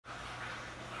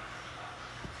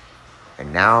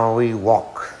And now we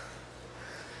walk.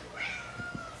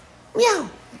 Meow.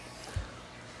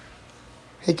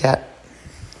 Hey, cat.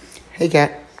 Hey,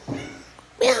 cat.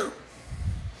 Meow.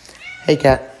 Hey,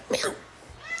 cat. Meow.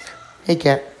 Hey,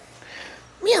 cat.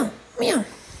 Meow. Meow.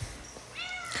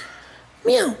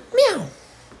 Meow. Meow.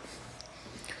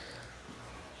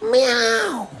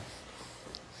 Meow.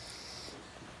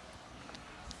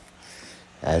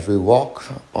 As we walk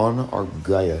on our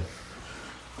Gaia,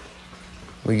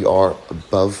 we are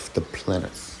above the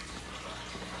planets.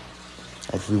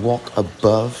 As we walk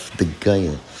above the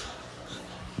Gaia,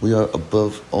 we are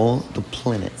above all the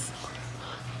planets.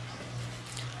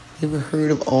 You ever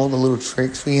heard of all the little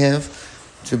tricks we have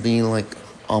to being like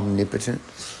omnipotent?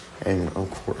 And of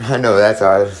course, I know that's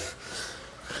ours.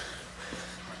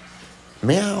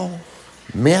 Meow,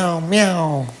 meow,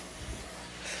 meow,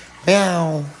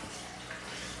 meow,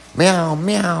 meow,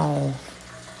 meow.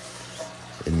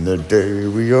 In the day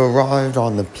we arrived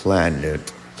on the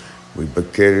planet, we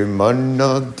became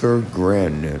another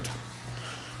granite.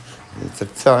 It's a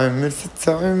time, it's a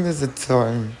time, it's a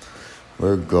time.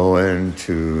 We're going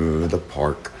to the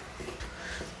park.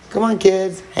 Come on,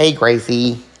 kids. Hey,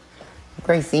 Gracie.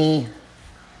 Gracie.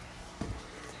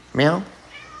 Meow.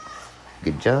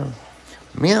 Good job.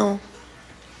 Meow.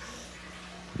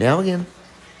 Meow again.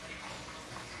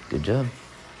 Good job.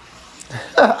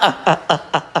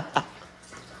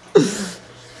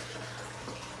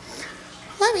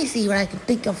 Let me see what I can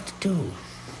think of to do.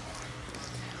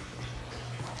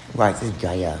 Right, this is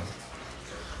Gaia.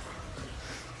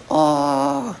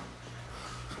 Oh.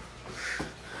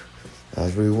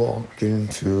 As we walk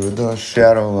into the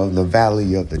shadow of the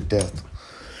valley of the death,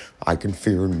 I can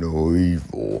fear no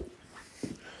evil.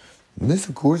 And this,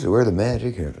 of course, is where the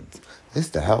magic happens. This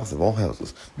is the house of all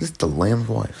houses. This is the Lamb's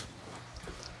wife.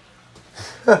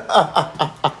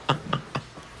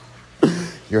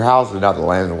 Your house is not the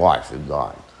Lamb's wife, it's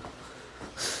God.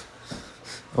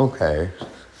 Okay.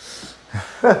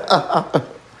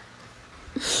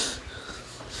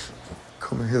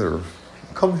 Come hither.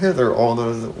 Come hither, all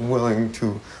those willing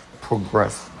to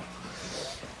progress.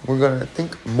 We're going to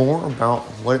think more about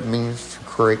what it means to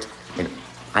create an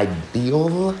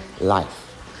ideal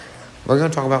life. We're going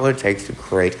to talk about what it takes to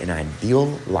create an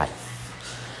ideal life.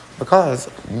 Because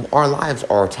our lives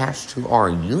are attached to our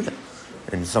unit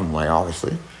in some way,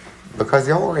 obviously. Because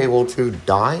y'all were able to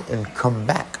die and come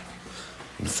back.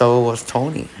 And so was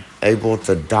Tony, able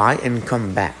to die and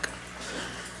come back.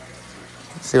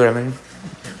 See what I mean?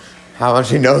 How much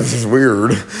he knows is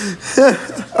weird. This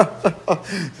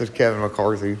is Kevin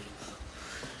McCarthy.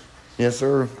 Yes,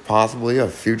 sir. Possibly a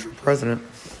future president.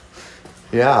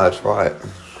 Yeah, that's right.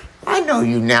 I know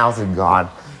you now, said God.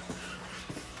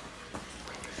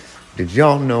 Did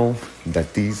y'all know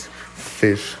that these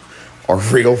fish are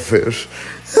real fish?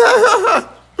 That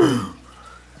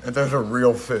those are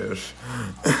real fish.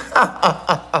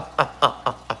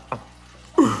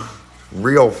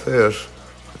 Real fish.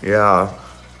 Yeah.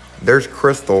 There's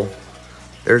Crystal.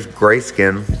 There's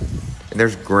Grayskin. And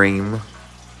there's Green.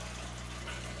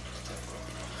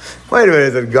 Wait a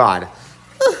minute, it's God.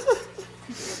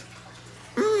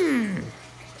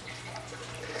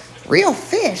 Real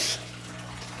fish?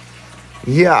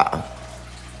 Yeah.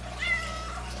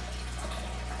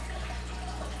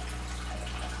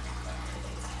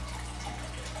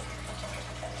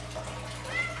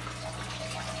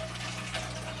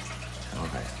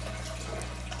 Okay.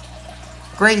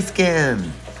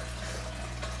 Grayskin.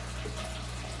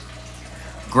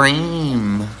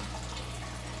 Green.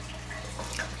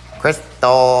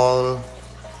 Crystal.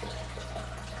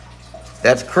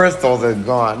 That's Crystal that's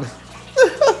gone.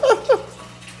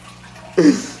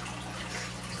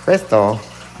 Crystal.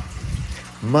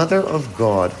 Mother of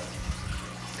God.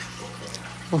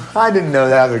 I didn't know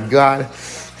that was a God.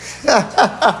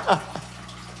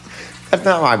 That's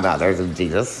not my mother, it's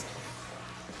Jesus.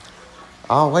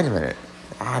 Oh, wait a minute.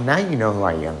 Now you know who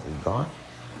I am, God.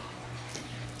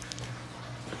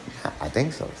 I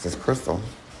think so. It's just Crystal.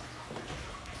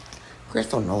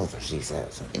 Crystal knows what she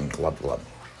says in Club.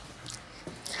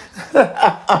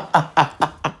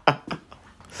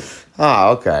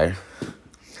 Oh, okay.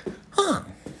 Huh.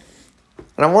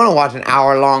 And I want to watch an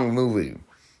hour-long movie.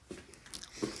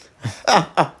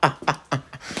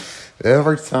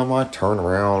 Every time I turn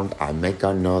around, I make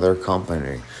another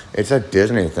company. It's a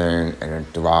Disney thing, and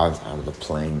it derives out of the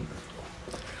plane.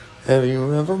 Have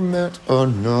you ever met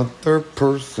another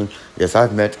person? Yes,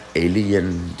 I've met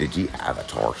alien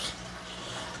digi-avatars.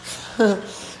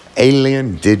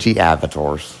 Alien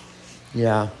digi-avatars.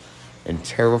 Yeah, and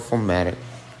terraformatic.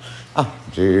 Oh,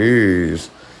 jeez.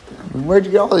 Where'd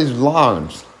you get all these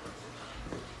lines?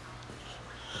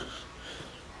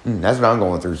 That's what I'm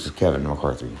going through, says Kevin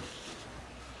McCarthy.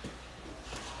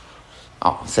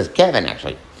 Oh, it says Kevin,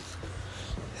 actually.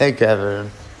 Hey,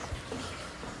 Kevin.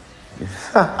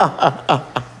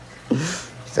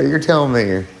 So you're telling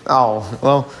me, oh,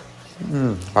 well,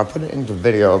 if I put it into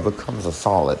video, it becomes a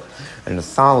solid. And a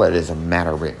solid is a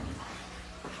matter written.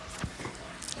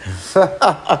 Look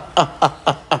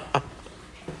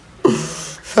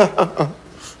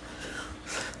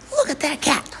at that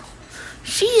cat.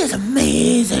 She is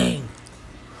amazing.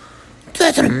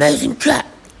 That's an amazing cat.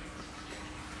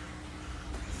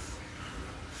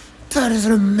 That is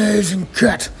an amazing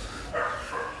cat.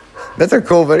 That's a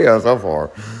cool video so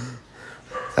far.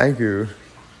 Thank you.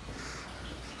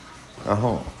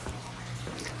 Oh.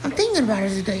 I'm thinking about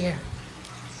it today.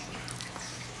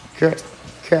 Cat,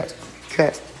 cat,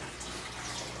 cat.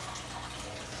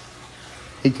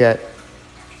 Hey, cat.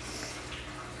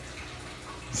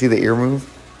 See the ear move?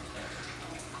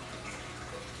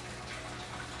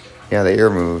 Yeah, the ear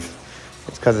moves.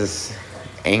 It's because it's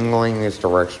angling, it's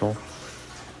directional.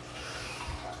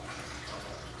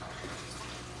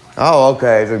 Oh,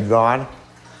 okay, is it gone?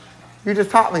 You just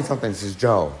taught me something, says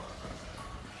Joe.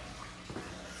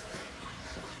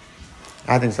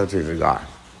 I think so too, says God.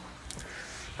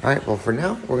 Alright, well for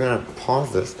now, we're going to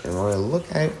pause this and we're going to look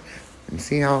at it and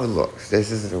see how it looks.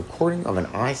 This is a recording of an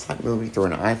eyesight movie through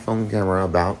an iPhone camera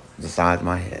about the size of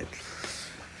my head.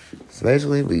 So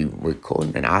basically, we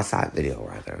recorded an eyesight video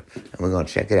right there. And we're going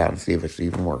to check it out and see if it's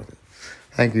even worth it.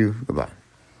 Thank you. Goodbye.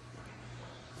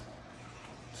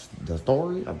 The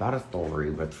story about a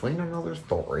story between another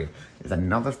story is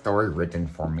another story written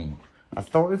for me. A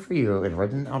story for you is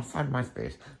written outside my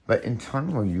space, but in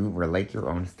turn will you relate your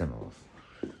own stimulus.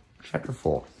 Chapter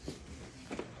 4.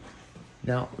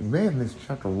 Now, you may have missed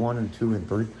chapter 1 and 2 and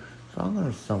 3, so I'm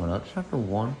going to sum it up. Chapter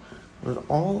 1 was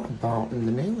all about, in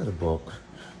the name of the book,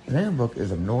 the name of the book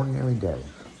is An Ordinary Day.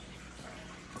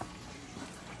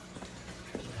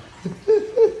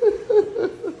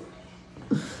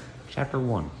 Chapter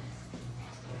 1.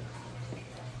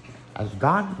 As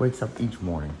God wakes up each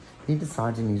morning, he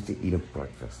decides he needs to eat a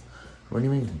breakfast. When he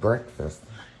means breakfast,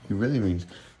 he really means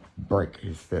break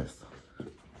his fist.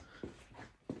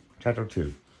 Chapter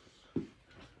 2.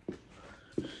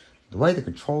 The way the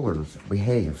controllers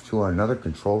behave to another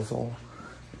control soul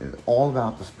is all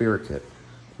about the spirit tip,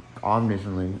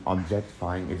 omnisciently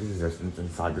objectifying its existence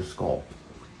inside your skull,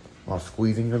 while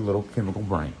squeezing your little chemical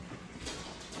brain.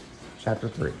 Chapter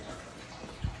 3.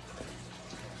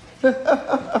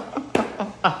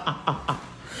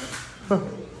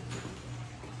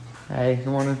 Hey, good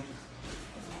morning.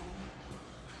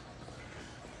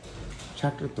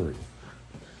 Chapter 3.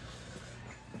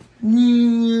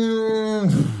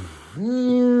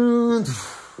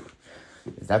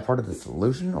 Is that part of the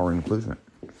solution or inclusion?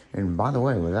 And by the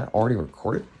way, was that already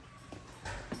recorded?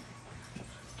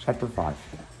 Chapter 5.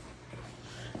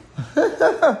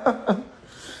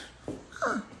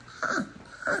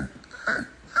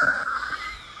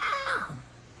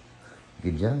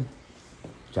 Good job.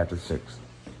 Chapter 6.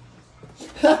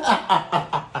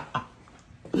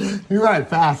 You're right,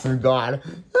 faster, God.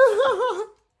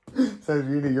 Says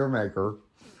you to your maker.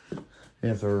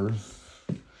 Yes, sir.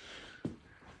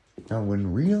 Now,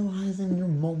 when realizing your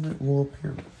moment will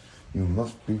appear, you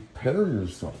must prepare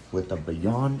yourself with a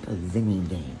Beyond Zingy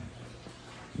game.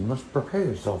 You must prepare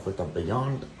yourself with a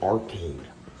Beyond Arcade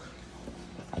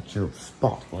at your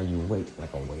spot while you wait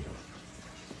like a waiter.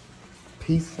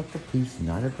 Piece after piece,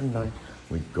 night after night,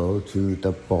 we go to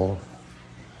the bar.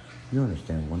 You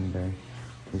understand, one day,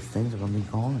 these things are going to be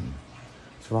gone.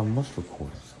 So I must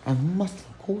record it. I must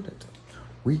record it.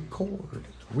 Record it.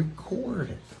 Record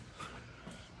it.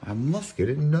 I must get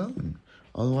it known.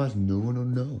 Otherwise, no one will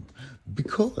know.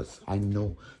 Because I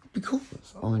know.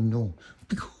 Because I know.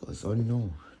 Because I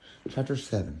know. Chapter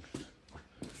 7.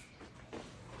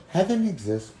 Heaven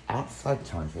exists outside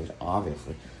time space,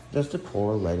 obviously. Just a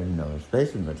correlated no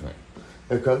space in between.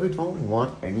 Because we don't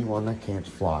want anyone that can't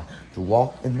fly to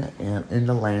walk in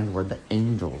the land where the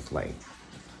angels lay.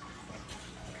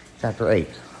 Chapter 8.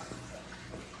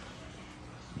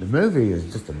 The movie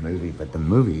is just a movie, but the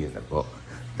movie is a book.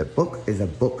 The book is a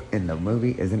book, and the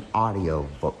movie is an audio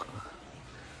book.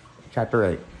 Chapter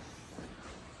 8.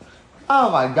 Oh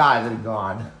my God, it's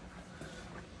gone.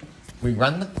 We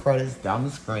run the credits down the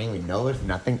screen. We know it's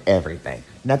nothing, everything.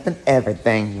 Nothing,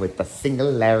 everything with the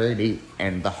singularity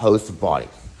and the host bodies.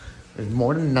 There's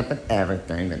more than nothing,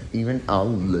 everything that even a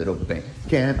little bit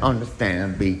can't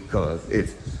understand because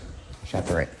it's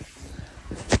Chapter 8.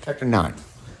 Chapter 9.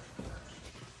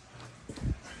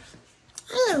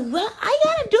 I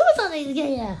gotta do something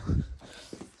again.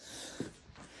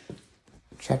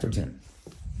 Chapter 10.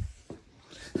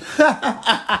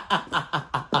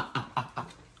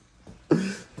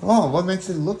 Oh, what makes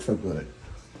it look so good?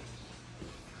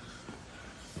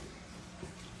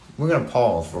 We're going to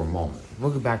pause for a moment.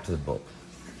 We'll get back to the book.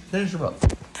 Finish the book.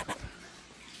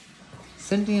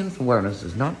 Sentience awareness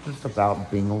is not just about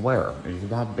being aware. It's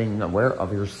about being aware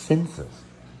of your senses.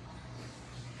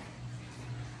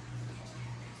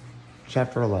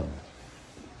 Chapter 11.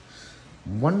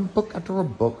 One book after a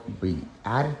book be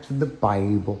added to the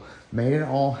Bible, made it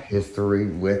all history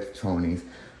with Tony's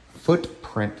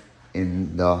footprint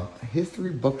in the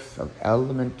history books of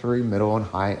elementary, middle, and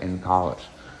high and college.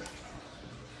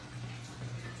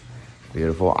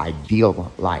 Beautiful,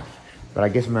 ideal life. But I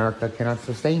guess America cannot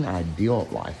sustain ideal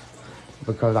life,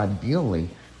 because ideally,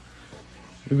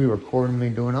 you'd be recording me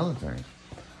doing other things.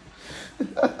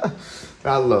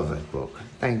 I love that book.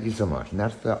 Thank you so much. And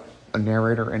that's the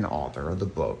narrator and author of the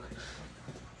book.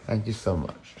 Thank you so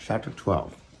much. Chapter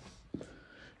 12.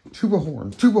 Tuba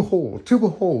horn, tuba hole, tuba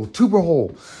hole, tuba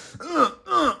hole.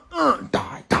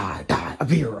 Die, die, die.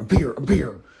 Appear, appear,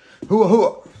 appear. Hooah,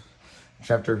 hooah.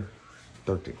 Chapter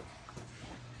 13.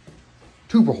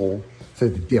 Tuba hole,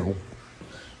 said the devil.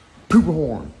 Tuba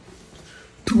horn,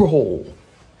 tuba hole.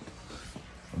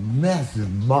 A massive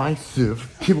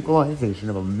chemicalization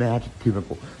of a magic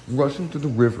chemical rushing through the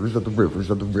rivers of the rivers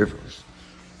of the rivers.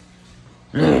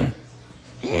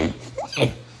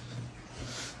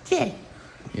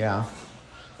 Yeah.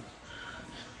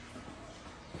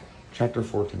 Chapter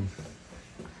 14.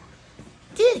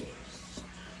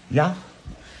 Yeah?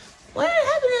 What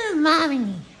happened to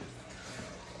Mommy?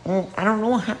 Oh, I don't know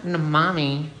what happened to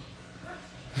Mommy.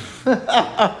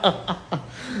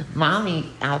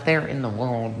 Mommy out there in the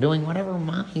world doing whatever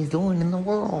Mommy's doing in the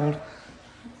world.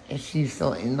 If she's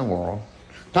still in the world.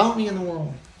 Tony in the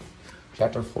world.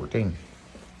 Chapter 14.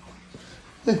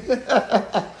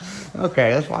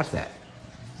 Okay, let's watch that.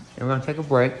 And we're going to take a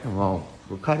break and we'll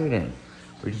cut it in.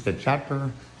 We just did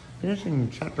finishing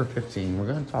chapter 15. We're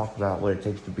going to talk about what it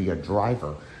takes to be a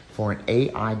driver for an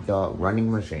AI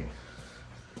running machine.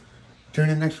 Tune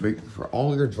in next week for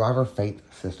all your driver faith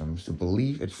systems to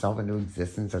believe itself into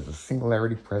existence as a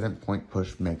singularity present point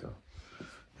push maker.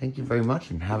 Thank you very much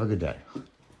and have a good day.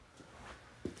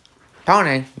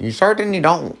 Tony, you certainly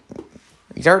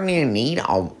need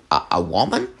a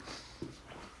woman?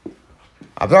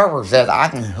 Observer says I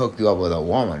can hook you up with a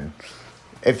woman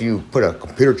if you put a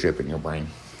computer chip in your brain.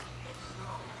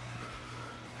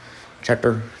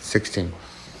 Chapter 16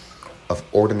 of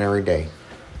Ordinary Day.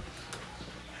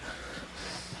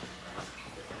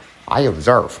 I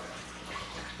observe.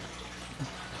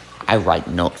 I write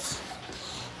notes.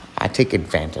 I take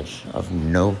advantage of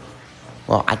my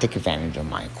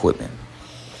equipment.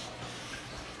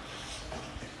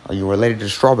 Are you related to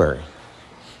Strawberry?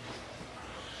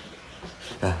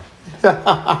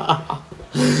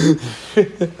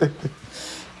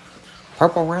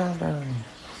 Purple raspberry.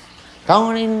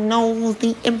 Tony knows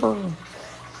the emperor.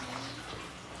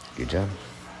 Good job.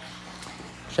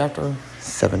 Chapter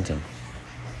 17.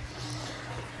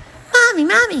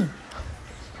 Mommy.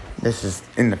 This is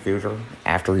in the future,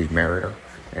 after he's married her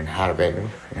and had a baby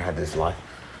and had this life.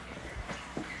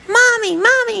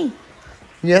 Mommy.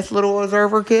 Yes, little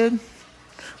observer kid.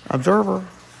 Observer.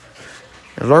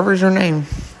 Observer's your name.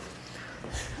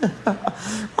 I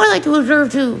like to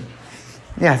observe too.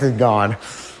 Yeah, this is God.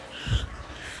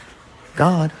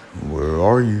 God, where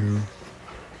are you?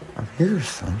 I'm here,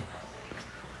 son.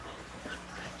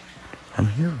 I'm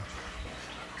here.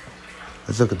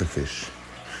 Let's look at the fish.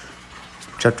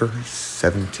 Chapter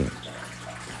 17.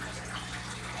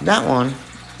 That one.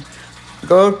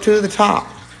 Go to the top.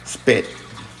 Spit.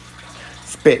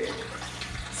 Spit.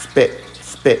 Spit.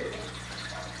 Spit.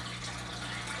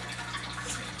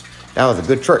 That was a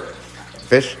good trick.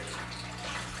 Fish.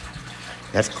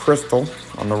 That's Crystal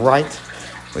on the right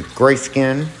with gray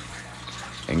skin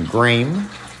and green.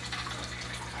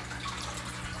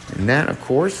 And that, of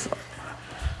course,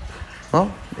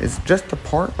 well, it's just a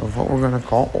part of what we're going to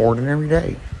call Ordinary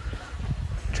Day.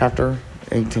 Chapter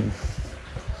 18.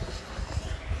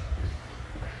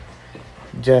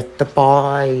 Just a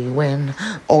boy when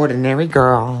ordinary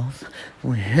girls,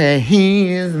 when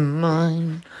he is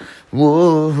mine.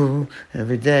 Whoa,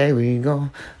 every day we go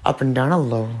up and down a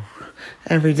low.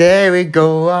 Every day we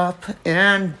go up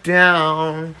and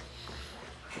down.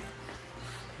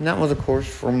 And that was, of course,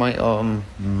 for my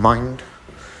mind.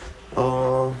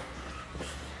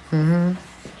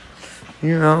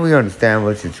 You know, we understand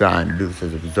what you're trying to do as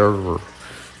an observer.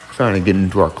 Trying to get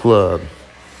into our club.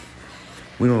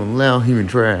 We don't allow human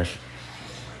trash.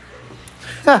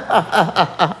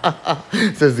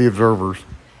 Says the observers.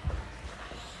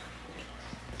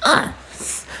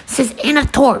 says Anna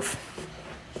Torf.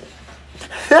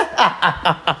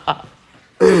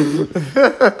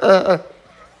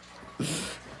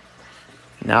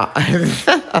 Now,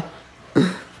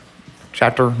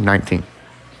 chapter 19.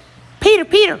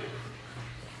 Peter,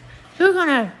 you're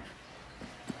gonna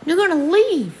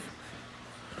leave.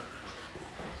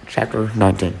 Chapter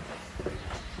 19.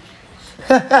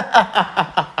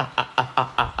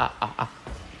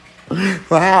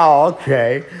 Wow,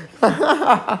 okay.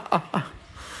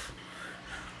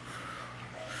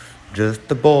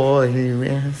 Just a boy who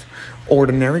is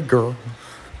ordinary girl.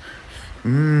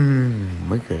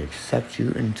 We could accept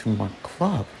you into my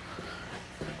club.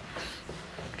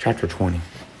 Chapter 20.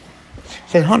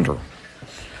 Say, Hunter,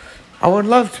 I would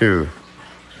love to.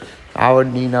 I would,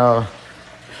 I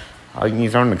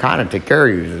need someone to kind of take care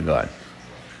of you as a god.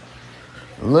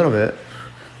 A little bit.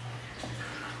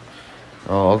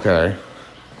 Oh, okay.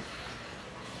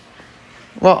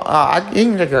 Well, he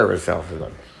can take care of himself.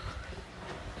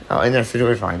 In a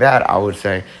situation like that, I would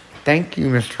say, thank you,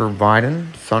 Mr.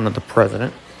 Biden, son of the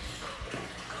president.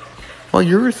 Well,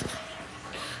 yours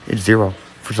is 0,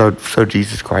 so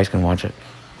Jesus Christ can watch it.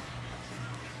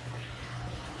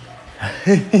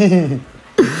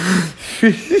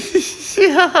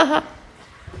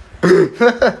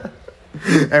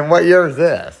 And what year is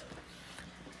this?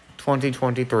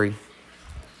 2023.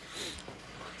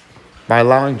 By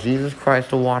allowing Jesus Christ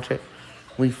to watch it,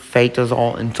 we faked us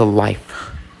all into life.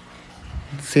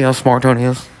 See how smart Tony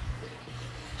is?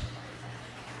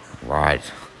 Right.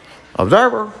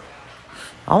 Observer.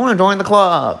 I want to join the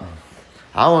club.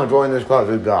 I want to join this club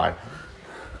with God.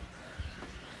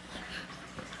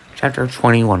 Chapter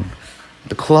 21.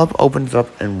 The club opens up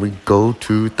and we go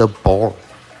to the bar.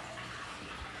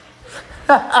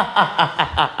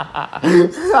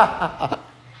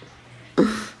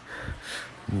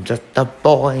 Just a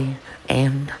boy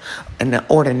and an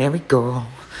ordinary girl.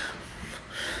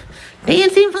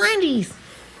 Dancing flindies.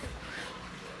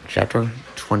 Chapter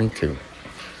 22.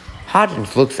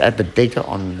 Hodgins looks at the data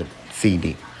on the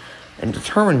CD and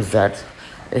determines that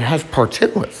it has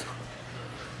particulates.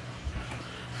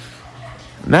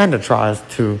 Amanda tries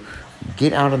to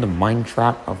get out of the mind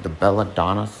trap of the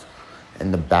belladonnas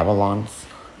and the Babylons.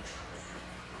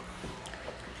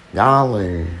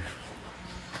 Golly.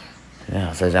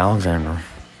 Yeah, says Alexander.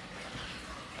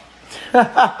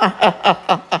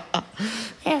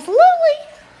 Absolutely.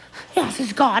 Yes,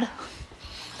 it's God.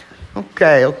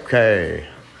 Okay.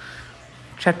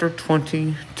 Chapter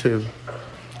 22.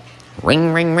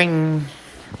 Ring, ring, ring.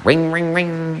 Ring, ring,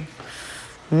 ring.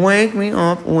 Wake me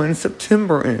up when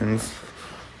September ends.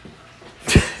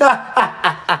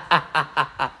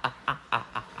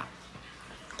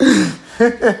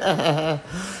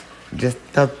 Just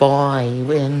a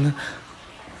boy in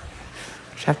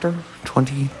chapter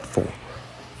 24.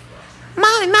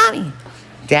 Mommy.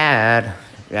 Dad,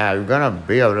 yeah, you're gonna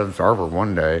be an observer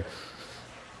one day.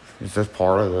 It's just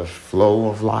part of the flow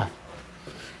of life.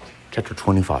 Chapter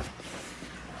 25.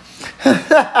 That's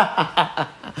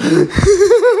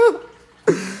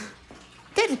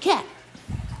a cat.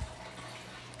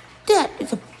 That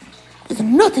is a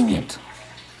nothing yet.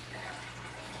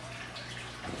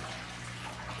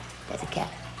 That's a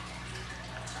cat.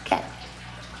 Cat.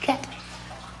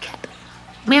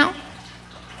 Meow.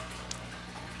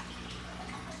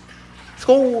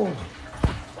 Score.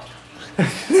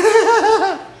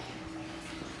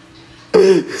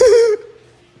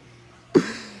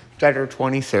 Chapter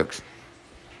 26.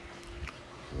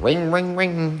 Ring, ring,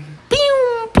 ring.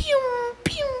 Pew, pew,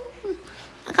 pew.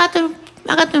 I got them.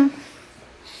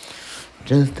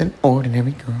 Just an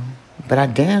ordinary girl, but I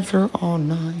dance her all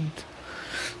night.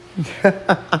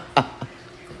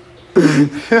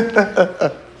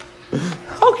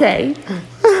 Okay.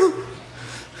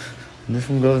 This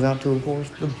one goes out to, of course,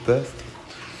 the best.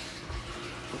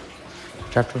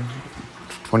 Chapter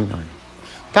 29.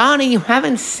 Donnie, you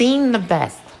haven't seen the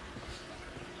best.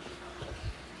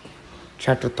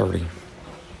 Chapter 30.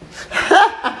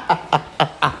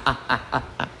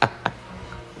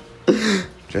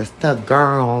 Just a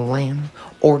girl and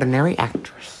ordinary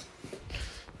actress.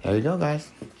 There you go,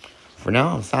 guys. For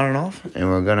now, I'm signing off, and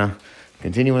we're going to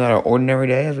continue with our ordinary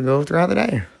day as we go throughout the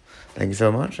day. Thank you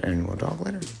so much, and we'll talk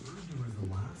later.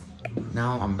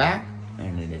 Now I'm back,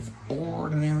 and it is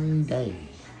ordinary day.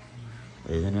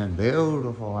 Isn't it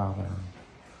beautiful out there?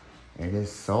 It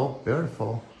is so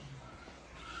beautiful.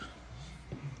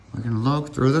 I can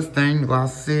look through this thing, I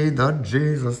see the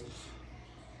Jesus.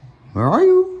 Where are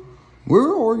you?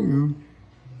 Where are you?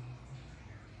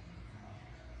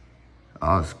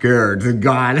 I'm scared to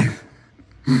God.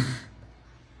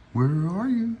 Where are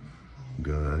you?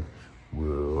 God, where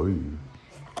are you?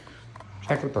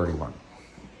 Chapter 31.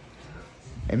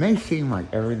 It may seem like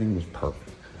everything is perfect,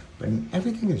 but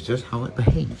everything is just how it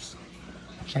behaves.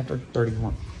 Chapter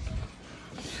 31.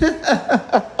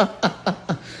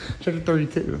 Chapter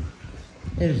 32.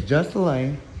 It is just a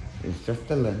line. It's just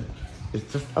a line.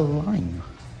 It's just a line.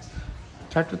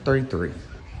 Chapter 33.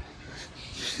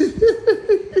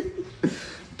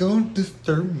 Don't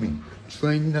disturb me.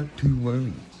 Try not to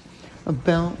worry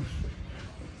about.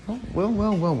 Oh,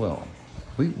 well.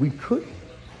 We could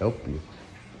help you.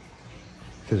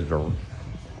 This is over.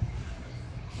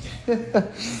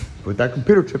 Put that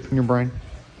computer chip in your brain.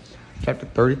 Chapter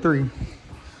 33.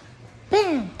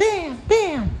 Bam.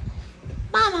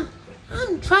 Mama,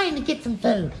 I'm trying to get some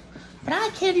food, but I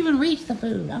can't even reach the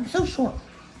food. I'm so short.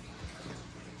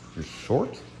 You're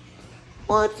short?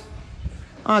 What?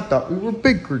 I thought we were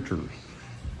big creatures.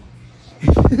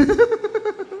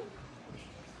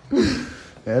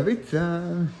 Every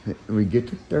time we get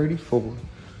to 34,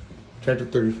 chapter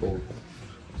 34.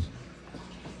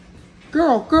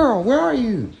 Girl, where are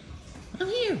you? I'm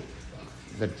here.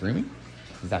 Is that dreaming?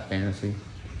 Is that fantasy?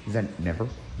 Is that never?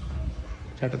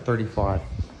 Chapter 35.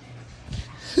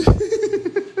 It's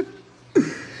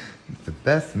the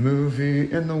best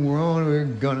movie in the world we're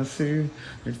gonna see.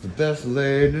 It's the best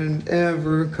laden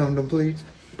ever complete.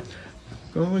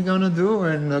 What are we gonna do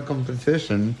in the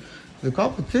competition? The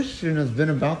competition has been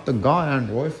about the guy and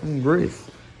boy from Greece,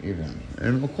 even.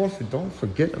 And of course, don't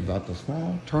forget about the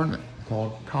small tournament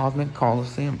called Cosmic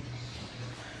Coliseum.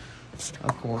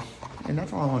 Of course. And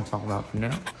that's all I want to talk about for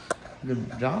now.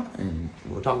 Good job, and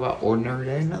we'll talk about ordinary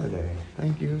day another day.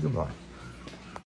 Thank you. Goodbye.